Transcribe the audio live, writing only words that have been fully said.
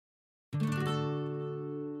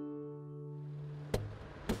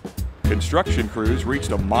Construction crews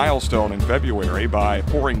reached a milestone in February by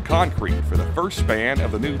pouring concrete for the first span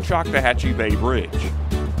of the new Choctawhatchee Bay Bridge.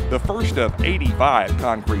 The first of 85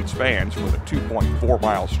 concrete spans for the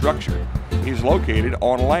 2.4-mile structure is located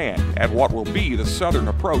on land at what will be the southern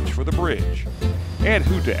approach for the bridge. Ed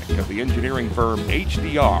Hudek of the engineering firm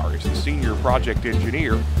HDR is the senior project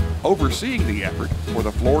engineer overseeing the effort for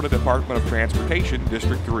the Florida Department of Transportation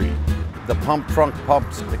District 3. The pump trunk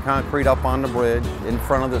pumps the concrete up on the bridge in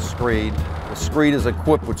front of the screed. The screed is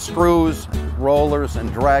equipped with screws, rollers,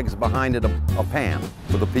 and drags behind it a pan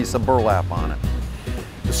with a piece of burlap on it.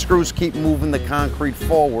 The screws keep moving the concrete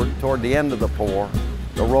forward toward the end of the pour.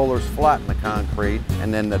 The rollers flatten the concrete,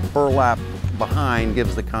 and then the burlap behind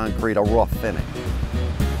gives the concrete a rough finish.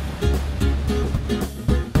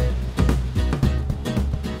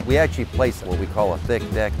 We actually place what we call a thick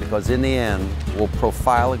deck because in the end, we'll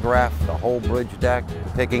profilograph the whole bridge deck,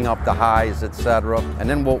 picking up the highs, etc. And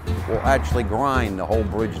then we'll actually grind the whole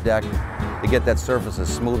bridge deck to get that surface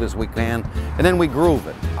as smooth as we can. And then we groove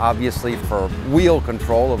it, obviously for wheel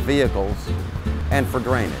control of vehicles and for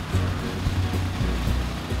drainage.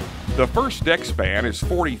 The first deck span is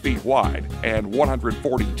 40 feet wide and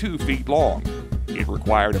 142 feet long. It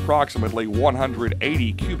required approximately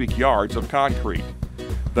 180 cubic yards of concrete.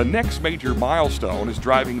 The next major milestone is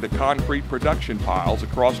driving the concrete production piles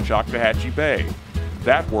across Choctawhatchee Bay.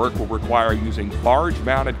 That work will require using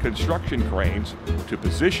barge-mounted construction cranes to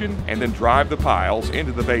position and then drive the piles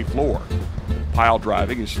into the bay floor. Pile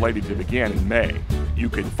driving is slated to begin in May. You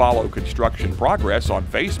can follow construction progress on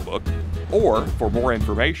Facebook, or for more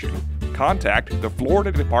information, contact the Florida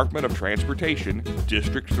Department of Transportation,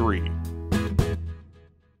 District 3.